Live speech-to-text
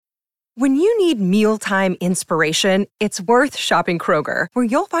When you need mealtime inspiration, it's worth shopping Kroger, where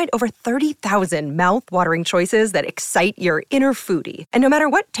you'll find over 30,000 mouth-watering choices that excite your inner foodie. And no matter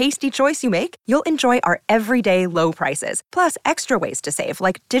what tasty choice you make, you'll enjoy our everyday low prices, plus extra ways to save,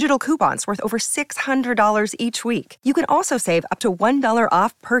 like digital coupons worth over $600 each week. You can also save up to $1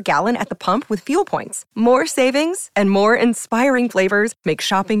 off per gallon at the pump with fuel points. More savings and more inspiring flavors make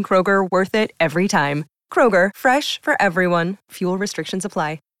shopping Kroger worth it every time. Kroger, fresh for everyone. Fuel restrictions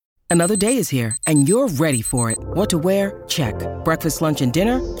apply. Another day is here, and you're ready for it. What to wear? Check. Breakfast, lunch, and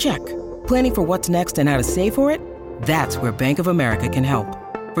dinner? Check. Planning for what's next and how to save for it? That's where Bank of America can help.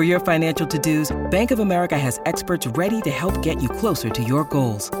 For your financial to-dos, Bank of America has experts ready to help get you closer to your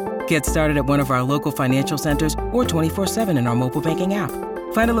goals. Get started at one of our local financial centers or 24/7 in our mobile banking app.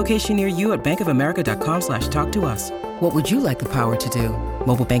 Find a location near you at bankofamerica.com/talktous. What would you like the power to do?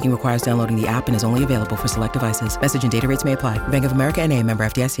 Mobile banking requires downloading the app and is only available for select devices. Message and data rates may apply. Bank of America N.A., member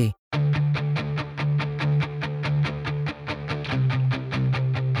FDIC.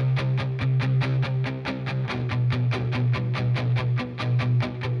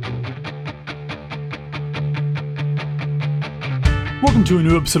 Welcome to a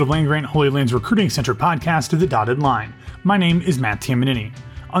new episode of Land Grant Holy Land's recruiting-centric podcast, The Dotted Line. My name is Matt Tamanini.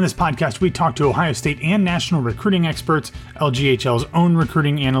 On this podcast, we talk to Ohio State and national recruiting experts, LGHL's own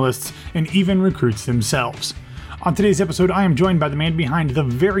recruiting analysts, and even recruits themselves. On today's episode, I am joined by the man behind the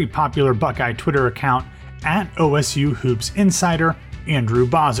very popular Buckeye Twitter account, at OSU Hoops Insider, Andrew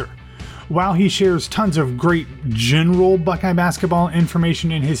Bozzer. While he shares tons of great general Buckeye basketball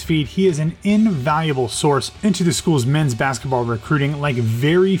information in his feed, he is an invaluable source into the school's men's basketball recruiting like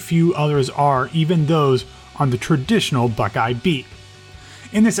very few others are, even those on the traditional Buckeye beat.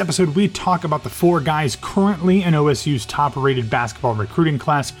 In this episode, we talk about the 4 guys currently in OSU's top-rated basketball recruiting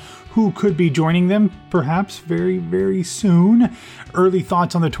class who could be joining them perhaps very, very soon, early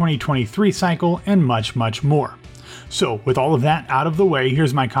thoughts on the 2023 cycle, and much, much more. So, with all of that out of the way,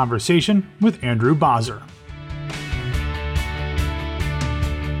 here's my conversation with Andrew Bozzer.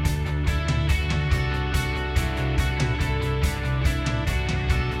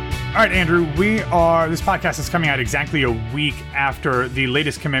 All right, Andrew, this podcast is coming out exactly a week after the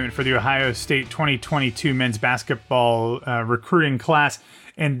latest commitment for the Ohio State 2022 men's basketball recruiting class,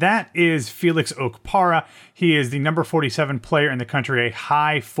 and that is Felix Okpara. He is the number 47 player in the country, a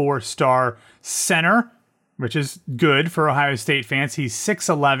high 4-star center, which is good for Ohio State fans. He's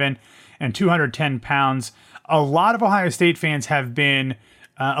 6'11" and 210 pounds. A lot of Ohio State fans have been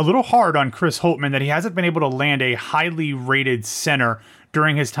a little hard on Chris Holtmann that he hasn't been able to land a highly rated center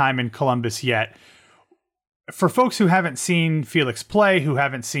during his time in Columbus yet. For folks who haven't seen Felix play, who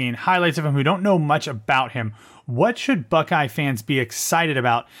haven't seen highlights of him, who don't know much about him, what should Buckeye fans be excited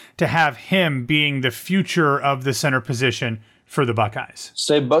about to have him being the future of the center position for the Buckeyes?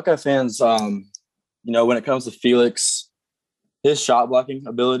 Say Buckeye fans, when it comes to Felix, his shot blocking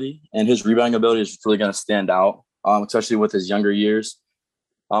ability and his rebounding ability is really going to stand out, especially with his younger years.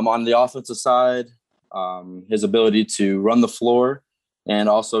 On the offensive side, his ability to run the floor and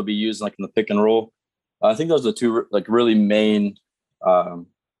also be used like in the pick and roll. I think those are the two really main,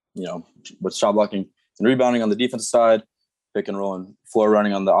 with shot blocking and rebounding on the defensive side, pick and roll and floor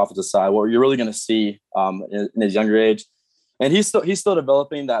running on the offensive side. What you're really going to see in his younger age, and he's still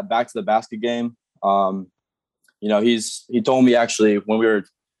developing that back to the basket game. He told me actually when we were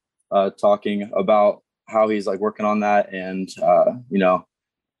talking about how he's working on that and how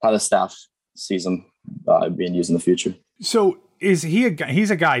the staff sees him being used in the future. So is he he's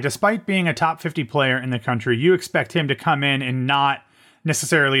a guy, despite being a top 50 player in the country, you expect him to come in and not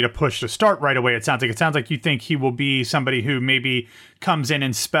necessarily to push to start right away. It sounds like you think he will be somebody who maybe comes in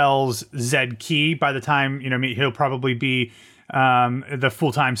and spells Zed Key by the time, he'll probably be the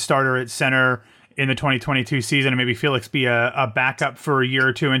full-time starter at center in the 2022 season, and maybe Felix be a backup for a year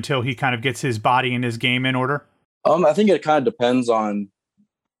or two until he kind of gets his body and his game in order? I think it kind of depends on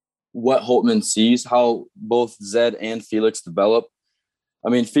what Holtmann sees, how both Zed and Felix develop.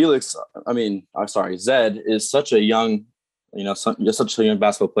 Zed is such a young, such a young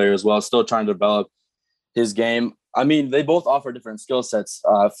basketball player as well, still trying to develop his game. They both offer different skill sets.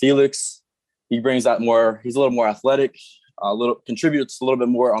 Felix, he brings that more, he's a little more athletic, contributes a little bit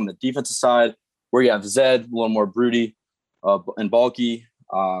more on the defensive side, where you have Zed, a little more broody and bulky,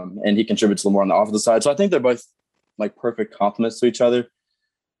 and he contributes a little more on the offensive side. So I think they're both perfect complements to each other.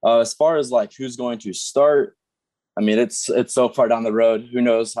 As far as who's going to start, it's so far down the road. Who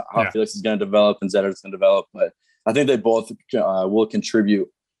knows how Felix is going to develop and Zed is going to develop, but I think they both will contribute,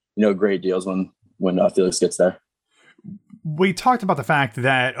 great deals when Felix gets there. We talked about the fact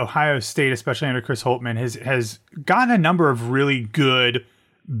that Ohio State, especially under Chris Holtmann, has gotten a number of really good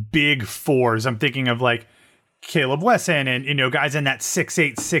big fours. I'm thinking of like Caleb Wesson and, guys in that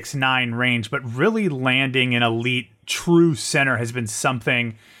 6'8", 6'9" range, but really landing an elite true center has been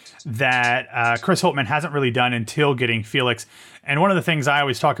something that Chris Holtmann hasn't really done until getting Felix. And one of the things I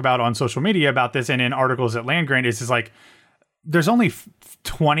always talk about on social media about this and in articles at Land Grant is like, there's only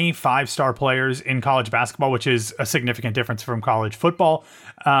 20 5-star players in college basketball, which is a significant difference from college football.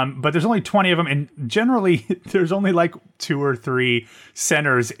 But there's only 20 of them. And generally, there's only like 2 or 3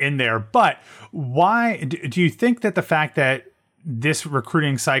 centers in there. But why do you think that the fact that this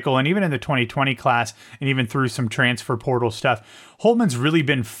recruiting cycle, and even in the 2020 class, and even through some transfer portal stuff, Holtmann's really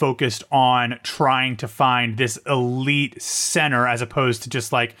been focused on trying to find this elite center as opposed to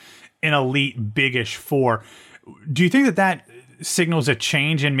just like an elite big-ish 4? Do you think that that signals a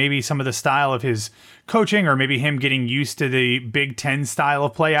change in maybe some of the style of his coaching, or maybe him getting used to the Big Ten style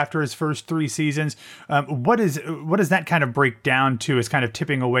of play after his first 3 seasons? What does that kind of break down to as kind of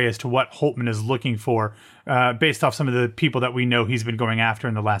tipping away as to what Holtmann is looking for based off some of the people that we know he's been going after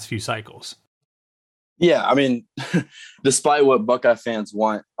in the last few cycles? Yeah, I mean, despite what Buckeye fans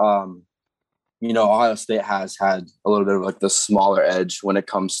want, Ohio State has had a little bit of like the smaller edge when it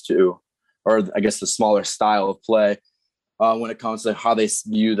comes to, or I guess the smaller style of play when it comes to how they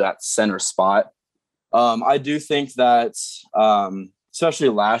view that center spot. I do think that, especially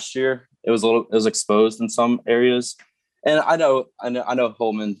last year, it was exposed in some areas. And I know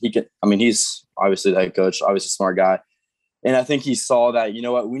Holtmann, he's obviously the head coach, obviously a smart guy. And I think he saw that,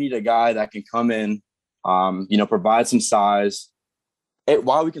 we need a guy that can come in, provide some size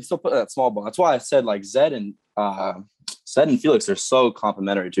while we can still put that small ball. That's why I said like Zed and Felix are so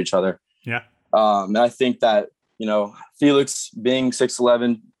complementary to each other. Yeah. And I think that, Felix being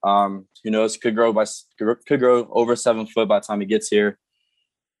 6'11", who knows, could grow over 7 foot by the time he gets here.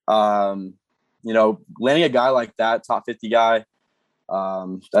 Landing a guy like that, top 50 guy,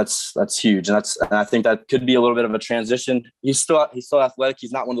 that's huge. And I think that could be a little bit of a transition. He's still athletic.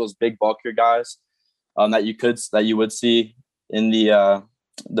 He's not one of those big bulkier guys that you would see in the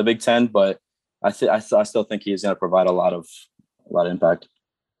Big Ten, but I still think he's going to provide a lot of impact.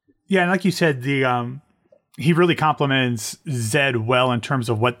 Yeah, and like you said, he really complements Zed well in terms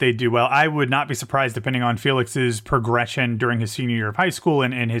of what they do well. I would not be surprised, depending on Felix's progression during his senior year of high school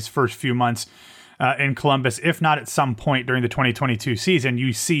and his first few months in Columbus, if not at some point during the 2022 season,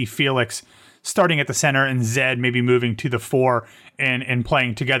 you see Felix starting at the center and Zed maybe moving to the 4 and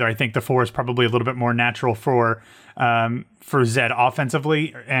playing together. I think the 4 is probably a little bit more natural for Zed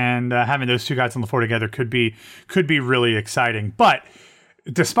offensively, and having those 2 guys on the floor together could be really exciting. But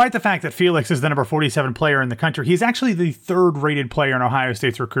despite the fact that Felix is the number 47 player in the country, he's actually the 3rd rated player in Ohio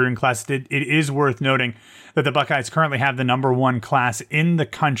State's recruiting class. It is worth noting that the Buckeyes currently have the number 1 class in the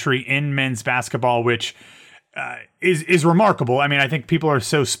country in men's basketball, which is remarkable. I mean, I think people are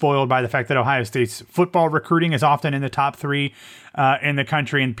so spoiled by the fact that Ohio State's football recruiting is often in the top 3 in the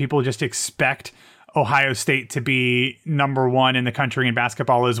country, and people just expect Ohio State to be number 1 in the country in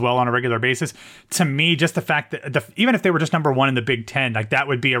basketball as well on a regular basis. To me, just the fact that even if they were just number 1 in the Big Ten, like that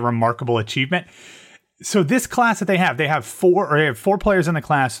would be a remarkable achievement. So this class that they have 4 players in the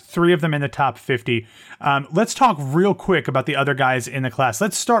class, 3 of them in the top 50. Let's talk real quick about the other guys in the class.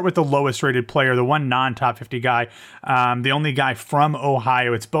 Let's start with the lowest rated player, the one non-top 50 guy, the only guy from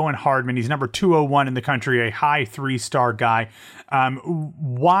Ohio. It's Bowen Hardman. He's number 201 in the country, a high 3-star guy.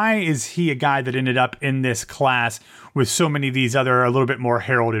 Why is he a guy that ended up in this class with so many of these other a little bit more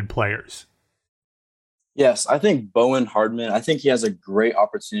heralded players? Yes, I think Bowen Hardman, I think he has a great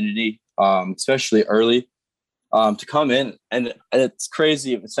opportunity, especially early, to come in. And it's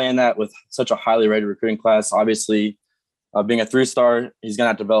crazy saying that with such a highly rated recruiting class. Obviously, being a 3-star, he's going to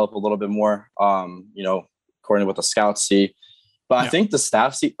have to develop a little bit more, according to what the scouts see. But yeah. I think the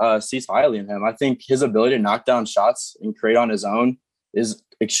staff sees highly in him. I think his ability to knock down shots and create on his own is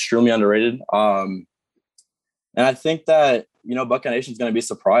extremely underrated. And I think that, Buckeye Nation is going to be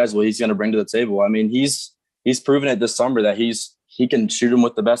surprised what he's going to bring to the table. I mean, he's proven it this summer that he can shoot him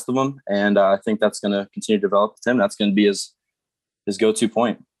with the best of them. And I think that's going to continue to develop with him. That's going to be his go-to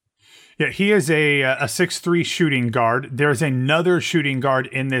point. Yeah, he is a 6'3" shooting guard. There's another shooting guard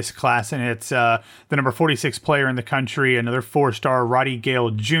in this class, and it's the number 46 player in the country, another 4-star, Roddy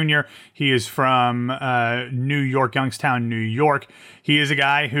Gale Jr. He is from New York, Youngstown, New York. He is a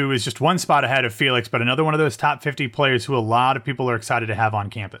guy who is just 1 spot ahead of Felix, but another one of those top 50 players who a lot of people are excited to have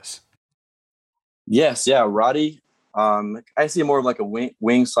on campus. Yes, yeah, Roddy. I see more of like a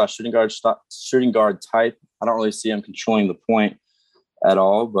wing/shooting guard type. I don't really see him controlling the point at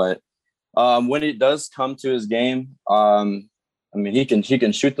all, but when it does come to his game, he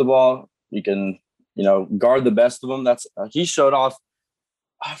can shoot the ball. He can, guard the best of them. He showed off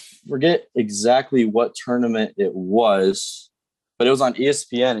I forget exactly what tournament it was, but it was on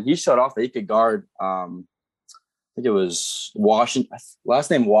ESPN, and he showed off that he could guard. I think it was Washington,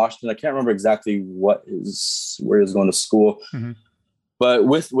 last name Washington. I can't remember exactly where he was going to school. Mm-hmm. But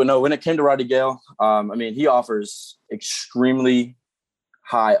when it came to Roddy Gale, I mean, he offers extremely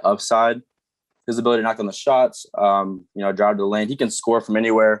high upside. His ability to knock on the shots, drive to the lane. He can score from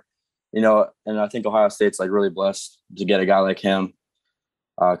anywhere, and I think Ohio State's like really blessed to get a guy like him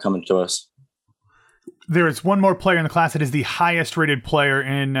coming to us. There is one more player in the class that is the highest rated player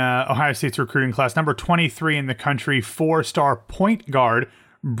in Ohio State's recruiting class, number 23 in the country, 4-star point guard,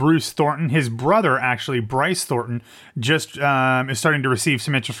 Bruce Thornton. His brother, actually, Bryce Thornton, just is starting to receive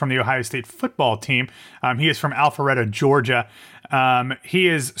some interest from the Ohio State football team. He is from Alpharetta, Georgia. He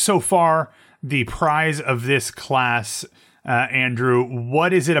is so far the prize of this class. Andrew,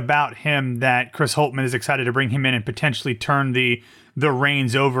 what is it about him that Chris Holtmann is excited to bring him in and potentially turn the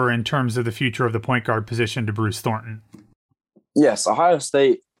reins over in terms of the future of the point guard position to Bruce Thornton? Yes, Ohio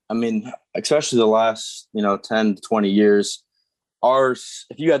State, I mean, especially the last, 10 to 20 years,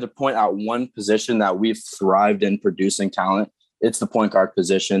 if you had to point out one position that we've thrived in producing talent, it's the point guard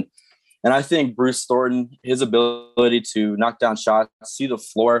position. And I think Bruce Thornton, his ability to knock down shots, see the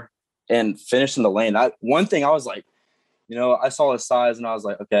floor, and finish in the lane. One thing I was like, I saw his size and I was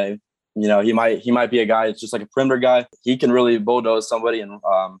like, okay, he might be a guy that's just like a perimeter guy. He can really bulldoze somebody and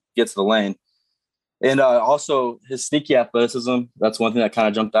get to the lane. And also his sneaky athleticism. That's one thing that kind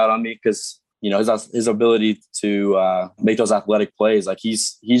of jumped out on me because, his ability to make those athletic plays. Like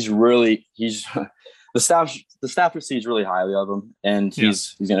he's the staff perceives really highly of him, and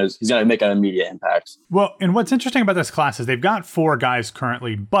he's gonna make an immediate impact. Well, and what's interesting about this class is they've got 4 guys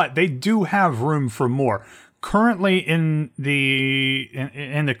currently, but they do have room for more. Currently in the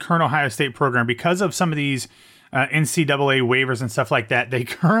current Ohio State program, because of some of these NCAA waivers and stuff like that, they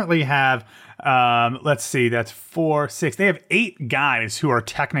currently have, let's see, that's 4, 6. They have 8 guys who are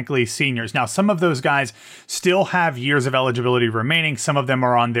technically seniors. Now, some of those guys still have years of eligibility remaining. Some of them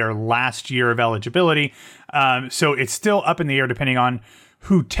are on their last year of eligibility. So it's still up in the air depending on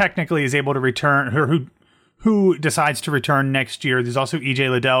who technically is able to return, or who decides to return next year. There's also EJ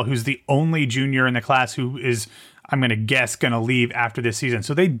Liddell, who's the only junior in the class who is, I'm going to guess, going to leave after this season.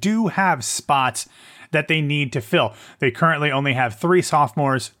 So they do have spots that they need to fill. They currently only have 3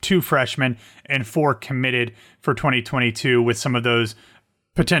 sophomores, 2 freshmen, and 4 committed for 2022, with some of those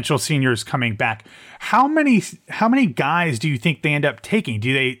potential seniors coming back. How many guys do you think they end up taking?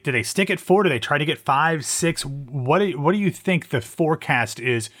 Do they stick at 4? Do they try to get 5, 6? What do you think the forecast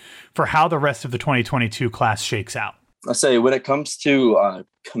is for how the rest of the 2022 class shakes out? I say when it comes to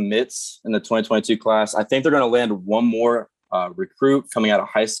commits in the 2022 class, I think they're going to land one more recruit coming out of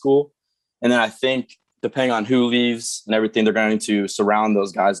high school. And then I think depending on who leaves and everything, they're going to surround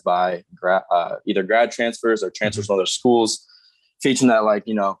those guys by either grad transfers or transfers from other schools, teaching that, like,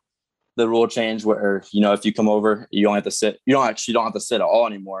 the rule change where, if you come over, you don't have to sit. You don't have to sit at all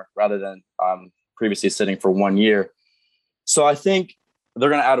anymore, rather than previously sitting for 1 year. So I think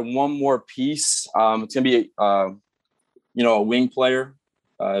they're going to add one more piece. It's going to be, a wing player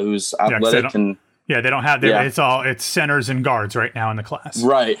who's athletic and. Yeah, they don't have it's centers and guards right now in the class.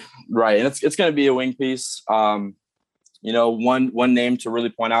 Right. And it's going to be a wing piece. One name to really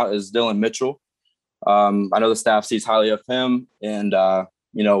point out is Dylan Mitchell. I know the staff sees highly of him, and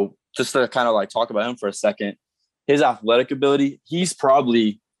just to kind of like talk about him for a second, his athletic ability, he's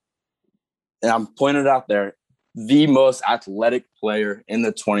probably, and I'm pointing it out there, the most athletic player in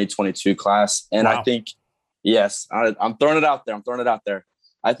the 2022 class. And wow. I think, yes, I'm throwing it out there.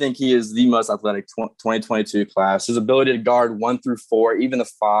 I think he is the most athletic 2022 class. His ability to guard 1 through 4, even the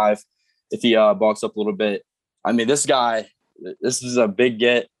 5, if he bulks up a little bit. I mean, this is a big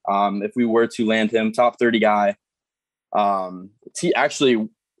get. If we were to land him, top 30 guy.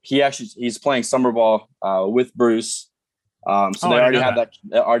 He's playing summer ball with Bruce. They already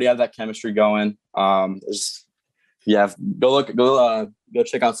have that chemistry going. Go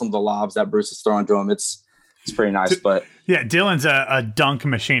check out some of the lobs that Bruce is throwing to him. It's pretty nice, but yeah, Dylan's a dunk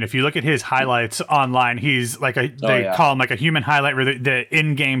machine. If you look at his highlights online, he's like call him like a human highlight reel, the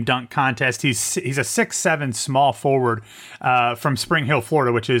in-game dunk contest. He's a 6'7" small forward from Spring Hill,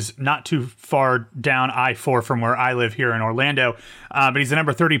 Florida, which is not too far down I-4 from where I live here in Orlando. But he's the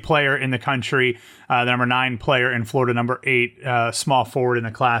number 30 player in the country, the number 9 player in Florida, number 8 small forward in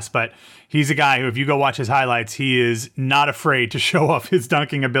the class. But he's a guy who, if you go watch his highlights, he is not afraid to show off his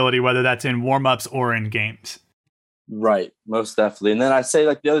dunking ability, whether that's in warm-ups or in games. Right, most definitely. And then I say,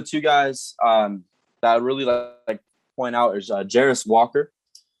 like, the other 2 guys that I really like point out is Jarris Walker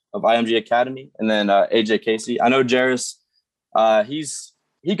of IMG Academy, and then AJ Casey. I know Jarris, he's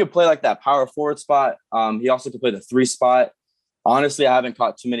he could play like that power forward spot. He also could play the 3 spot. Honestly, I haven't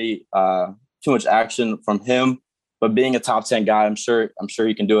caught too much action from him, but being a top 10 guy, I'm sure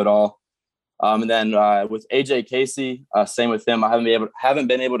he can do it all. And then with AJ Casey, same with him. I haven't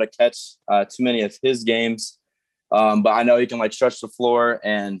been able to catch too many of his games, but I know he can like stretch the floor,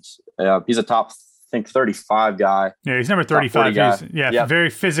 and he's a top, I think, 35 guy. Yeah, he's number 35. He's, yep. Very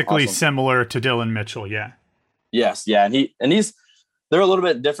physically similar to Dylan Mitchell. Yeah. Yes, yeah, and they're a little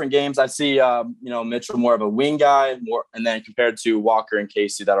bit different games. I see, Mitchell more of a wing guy, and then compared to Walker and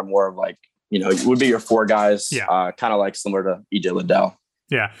Casey, that are more of like, would be your 4 guys, kind of like similar to EJ Liddell.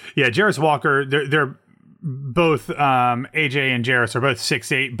 Yeah. Jarris Walker, they're both AJ and Jarris are both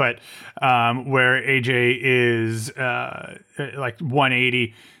 6'8", but where AJ is like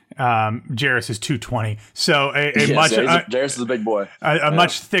 180, Jarris is 220. So Jarris is a big boy. A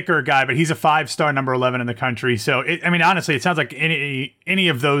much thicker guy, but he's a 5-star number 11 in the country. So honestly, it sounds like any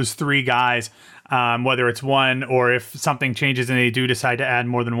of those 3 guys, whether it's one or if something changes and they do decide to add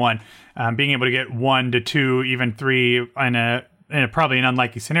more than one, being able to get 1 to 2, even 3 in a probably an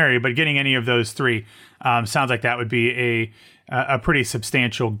unlikely scenario, but getting any of those 3 sounds like that would be a pretty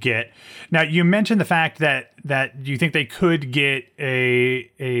substantial get. Now, you mentioned the fact that you think they could get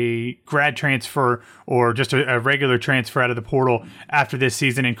a grad transfer or just a regular transfer out of the portal after this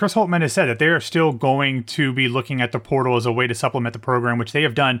season. And Chris Holtmann has said that they are still going to be looking at the portal as a way to supplement the program, which they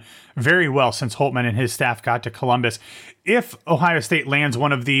have done very well since Holtmann and his staff got to Columbus. If Ohio State lands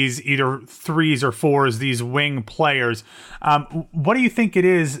one of these either 3s or 4s, these wing players, what do you think it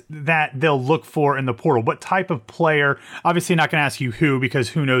is that they'll look for in the portal? What type of player? Obviously, not going to ask you who, because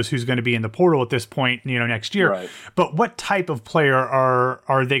who knows who's going to be in the portal at this point, next year. Right. But what type of player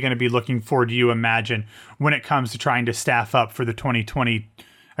are they going to be looking for, do you imagine, when it comes to trying to staff up for the 2020,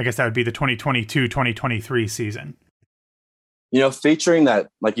 I guess that would be the 2022-2023 season? Featuring that,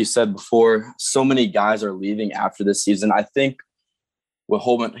 like you said before, so many guys are leaving after this season. I think with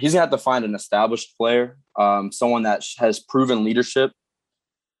Holtmann, he's going to have to find an established player, someone that has proven leadership,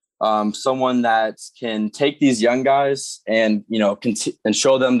 someone that can take these young guys and, and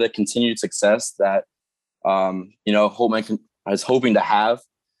show them the continued success that, Holtmann is hoping to have.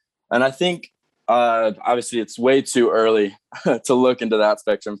 And I think, obviously, it's way too early to look into that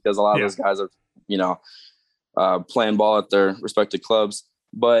spectrum because a lot of those guys are, playing ball at their respective clubs.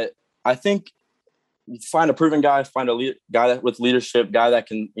 But I think you find a proven guy, find a guy with leadership, guy that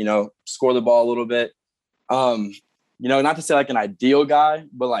can, score the ball a little bit. Not to say like an ideal guy,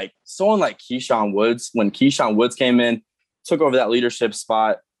 but like someone like Keyshawn Woods, when Keyshawn Woods came in, took over that leadership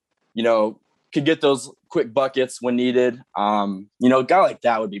spot, could get those quick buckets when needed. A guy like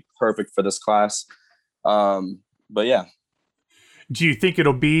that would be perfect for this class. But yeah. Do you think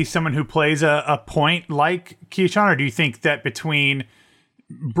it'll be someone who plays a point like Keyshawn, or do you think that between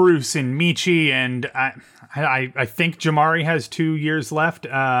Bruce and Michi and I think Jamari has 2 years left,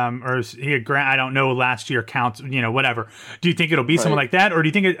 or is he I don't know. Last year counts, whatever. Do you think it'll be someone like that, or do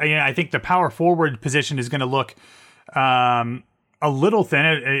you think I think the power forward position is going to look a little thin,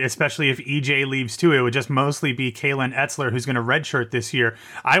 especially if EJ leaves too. It would just mostly be Kalen Etzler who's going to redshirt this year.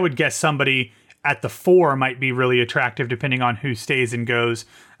 I would guess somebody at the 4 might be really attractive depending on who stays and goes.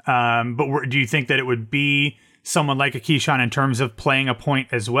 But do you think that it would be someone like a Keyshawn in terms of playing a point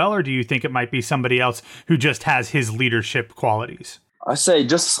as well? Or do you think it might be somebody else who just has his leadership qualities? I say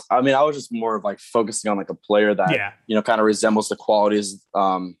I was just more of like focusing on like a player that, kind of resembles the qualities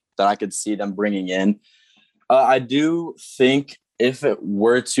that I could see them bringing in. I do think if it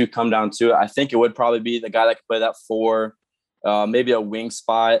were to come down to it, I think it would probably be the guy that could play that 4, maybe a wing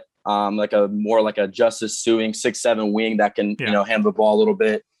spot, like a Justice Suing 6'7" wing that can, handle the ball a little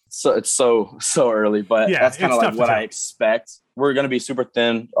bit. So it's so early, but that's kind of like what I expect. We're going to be super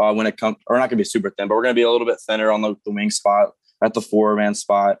thin when it comes, or not going to be super thin, but we're going to be a little bit thinner on the wing spot at the 4-man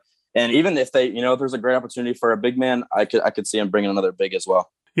spot. And even if they, if there's a great opportunity for a big man, I could see him bringing another big as well.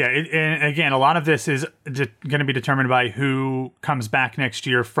 Yeah, and again, a lot of this is going to be determined by who comes back next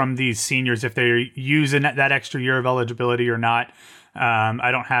year from these seniors, if they're using that extra year of eligibility or not. I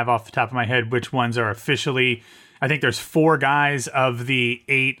don't have off the top of my head which ones are officially. I think there's 4 guys of the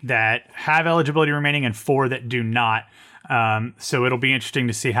 8 that have eligibility remaining and 4 that do not. So it'll be interesting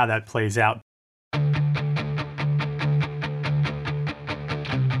to see how that plays out.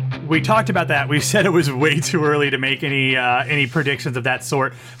 We talked about that. We said it was way too early to make any predictions of that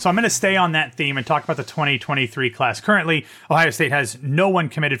sort. So I'm going to stay on that theme and talk about the 2023 class. Currently, Ohio State has no one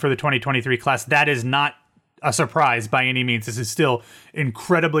committed for the 2023 class. That is not a surprise by any means. This is still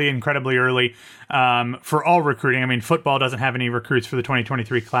incredibly early for all recruiting. I mean, football doesn't have any recruits for the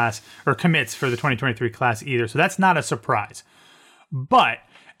 2023 class or commits for the 2023 class either. So that's not a surprise. But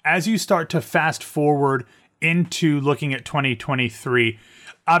as you start to fast forward into looking at 2023,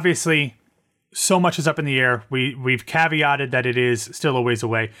 obviously so much is up in the air. We've caveated that it is still a ways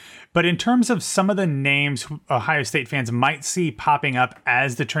away. But in terms of some of the names Ohio State fans might see popping up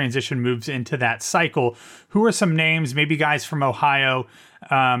as the transition moves into that cycle, who are some names, maybe guys from Ohio,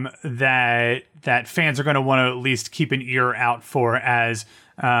 that fans are going to want to at least keep an ear out for as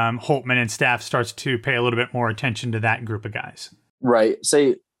Holtmann and staff starts to pay a little bit more attention to that group of guys? Right.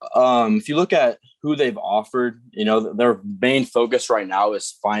 Say, if you look at who they've offered, their main focus right now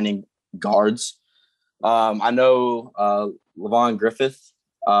is finding guards. I know Levon Griffith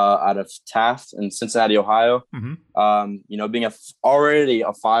out of Taft in Cincinnati, Ohio. Mm-hmm. Being already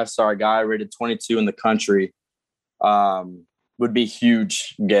a 5-star guy, rated 22 in the country, would be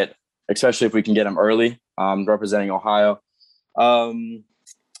huge get, especially if we can get him early, representing Ohio.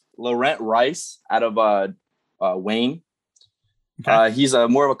 Laurent Rice out of Wayne. Okay. He's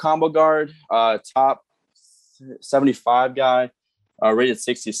more of a combo guard, top 75 guy, rated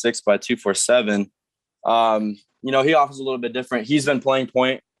 66 by 247. He offers a little bit different. He's been playing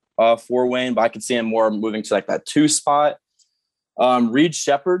point for Wayne, but I could see him more moving to like that 2 spot. Reed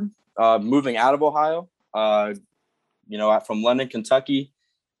Shepard, moving out of Ohio, from London, Kentucky,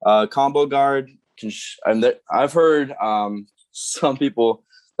 combo guard. I've heard some people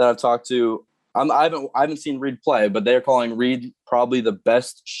that I've talked to. I haven't seen Reed play, but they're calling Reed probably the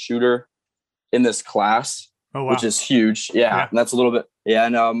best shooter in this class. Oh, wow. Which is huge. Yeah. And that's a little bit. Yeah.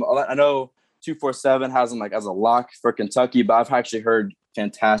 And I know 247 has him like as a lock for Kentucky, but I've actually heard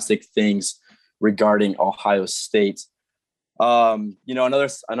fantastic things regarding Ohio State.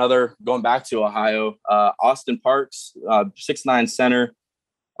 Another going back to Ohio, Austin Parks, 6'9" center,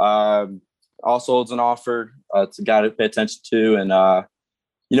 also holds an offer. It's a guy to pay attention to. And, I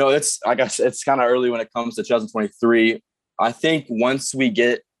guess it's kind of early when it comes to 2023. I think once we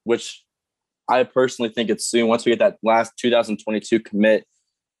get, which I personally think it's soon, once we get that last 2022 commit,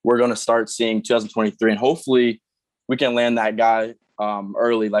 we're going to start seeing 2023. And hopefully we can land that guy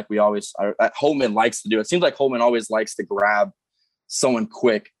early like we always are. Holtmann likes to do. It seems like Holtmann always likes to grab someone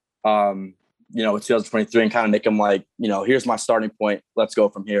quick, with 2023 and kind of make him like, here's my starting point. Let's go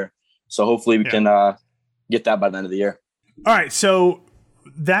from here. So hopefully we can get that by the end of the year. All right. So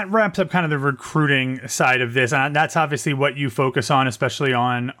that wraps up kind of the recruiting side of this. And that's obviously what you focus on, especially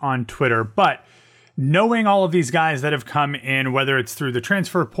on Twitter. But knowing all of these guys that have come in, whether it's through the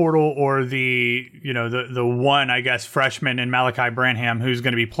transfer portal or the one, I guess, freshman in Malachi Branham, who's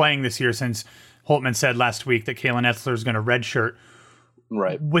going to be playing this year since Holtmann said last week that Kalen Etzler is going to redshirt.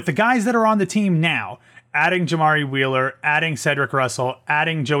 Right. With the guys that are on the team now, adding Jamari Wheeler, adding Cedric Russell,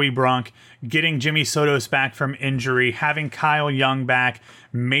 adding Joey Brunk, getting Jimmy Sotos back from injury, having Kyle Young back,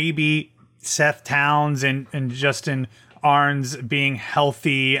 maybe Seth Towns and Justin Arns being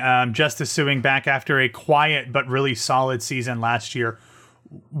healthy, Justice Suing back after a quiet but really solid season last year.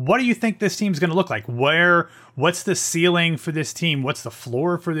 What do you think this team's going to look like? What's the ceiling for this team? What's the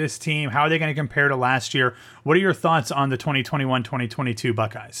floor for this team? How are they going to compare to last year? What are your thoughts on the 2021-2022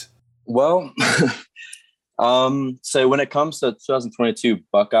 Buckeyes? Well, so when it comes to 2022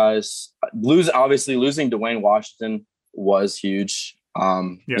 Buckeyes, losing Dwayne Washington was huge.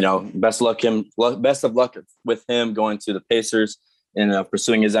 Best of luck with him going to the Pacers and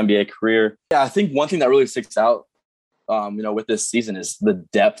pursuing his NBA career. Yeah, I think one thing that really sticks out, with this season is the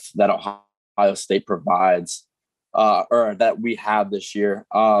depth that Ohio State provides, or that we have this year.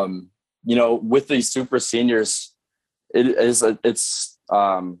 With these super seniors, it's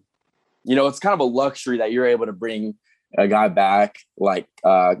kind of a luxury that you're able to bring a guy back like,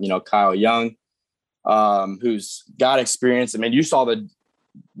 Kyle Young, who's got experience. I mean, you saw in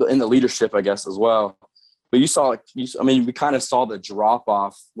the leadership, I guess, as well. But we kind of saw the drop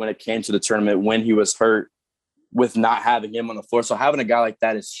off when it came to the tournament when he was hurt with not having him on the floor. So having a guy like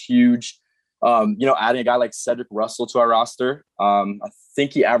that is huge. Adding a guy like Cedric Russell to our roster. I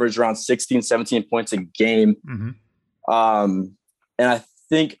think he averaged around 16, 17 points a game. Mm-hmm. And I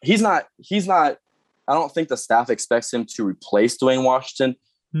think he's not, I don't think the staff expects him to replace Dwayne Washington.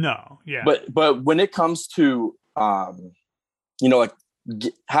 No. Yeah. But when it comes to,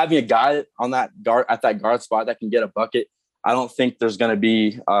 having a guy on that guard spot that can get a bucket, I don't think there's going to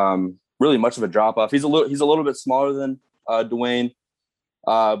be really much of a drop off. He's a little bit smaller than Dwayne,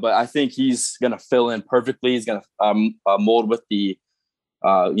 but I think he's going to fill in perfectly. He's going to mold with the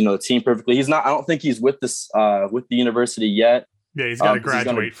team perfectly. I don't think he's with the university yet. Yeah, he's got to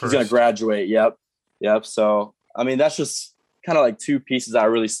graduate first. He's going to graduate. Yep. So, I mean, that's just kind of like two pieces I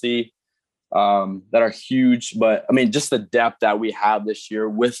really see that are huge. But, I mean, just the depth that we have this year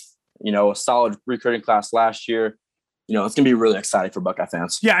with, a solid recruiting class last year, it's going to be really exciting for Buckeye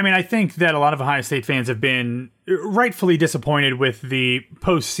fans. Yeah, I mean, I think that a lot of Ohio State fans have been rightfully disappointed with the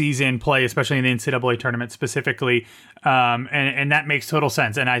postseason play, especially in the NCAA tournament specifically, and that makes total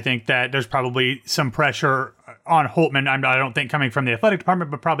sense. And I think that there's probably some pressure on Holtmann, I don't think coming from the athletic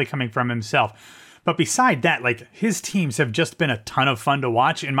department, but probably coming from himself. But beside that, like, his teams have just been a ton of fun to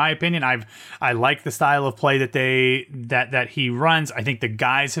watch. In my opinion, I like the style of play that he runs. I think the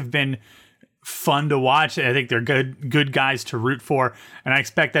guys have been fun to watch. I think they're good guys to root for, and I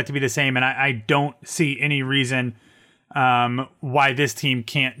expect that to be the same. And I don't see any reason why this team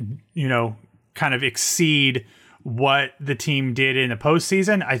can't, kind of exceed what the team did in the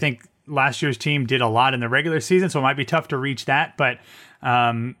postseason. I think last year's team did a lot in the regular season, so it might be tough to reach that. But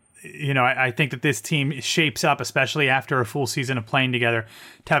I think that this team shapes up, especially after a full season of playing together,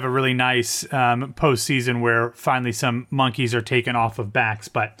 to have a really nice postseason where finally some monkeys are taken off of backs.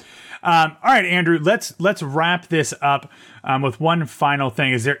 But all right, Andrew, let's wrap this up with one final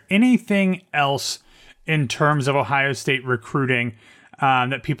thing. Is there anything else in terms of Ohio State recruiting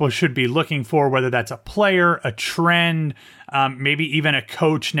that people should be looking for, whether that's a player, a trend, maybe even a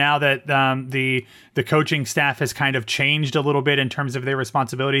coach, now that the coaching staff has kind of changed a little bit in terms of their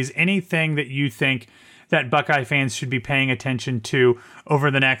responsibilities? Anything that you think that Buckeye fans should be paying attention to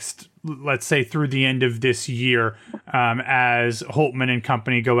over the next, let's say, through the end of this year, as Holtmann and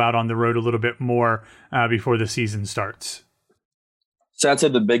company go out on the road a little bit more before the season starts? So I'd say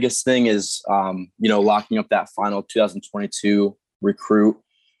the biggest thing is, locking up that final 2022 recruit.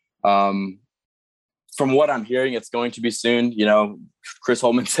 From what I'm hearing, it's going to be soon. Chris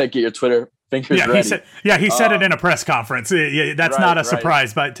Holtmann said, "Get your Twitter fingers ready." He said it in a press conference. That's not a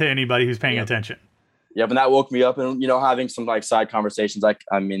surprise, but to anybody who's paying attention. Yeah, but that woke me up, and having some like side conversations. I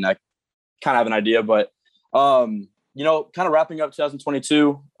kind of have an idea, but kind of wrapping up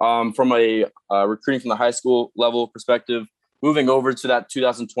 2022 from a recruiting from the high school level perspective. Moving over to that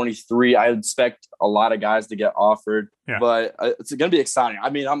 2023, I expect a lot of guys to get offered, but it's going to be exciting. I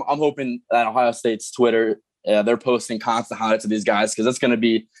mean, I'm hoping that Ohio State's Twitter, they're posting constant highlights of these guys, because it's going to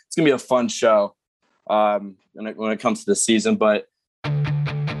be a fun show when it comes to the season. But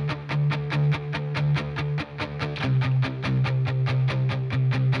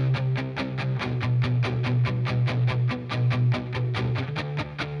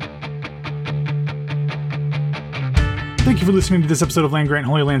thank you for listening to this episode of Land Grant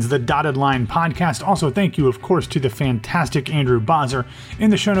Holy Land's The Dotted Line podcast. Also, thank you, of course, to the fantastic Andrew Bozzer. In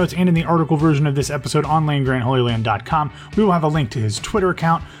the show notes and in the article version of this episode on landgrantholyland.com, we will have a link to his Twitter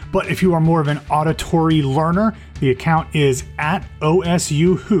account. But if you are more of an auditory learner, the account is at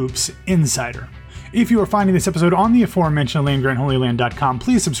OSU Hoops Insider. If you are finding this episode on the aforementioned landgrantholyland.com,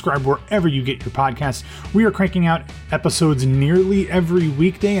 please subscribe wherever you get your podcasts. We are cranking out episodes nearly every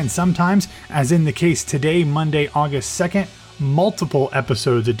weekday, and sometimes, as in the case today, Monday, August 2nd, multiple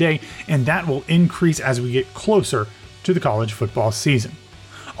episodes a day, and that will increase as we get closer to the college football season.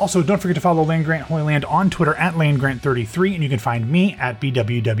 Also, don't forget to follow Land Grant Holy Land on Twitter at LandGrant33, and you can find me at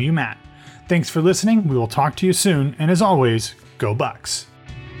BWWMatt. Thanks for listening. We will talk to you soon, and as always, go Bucks.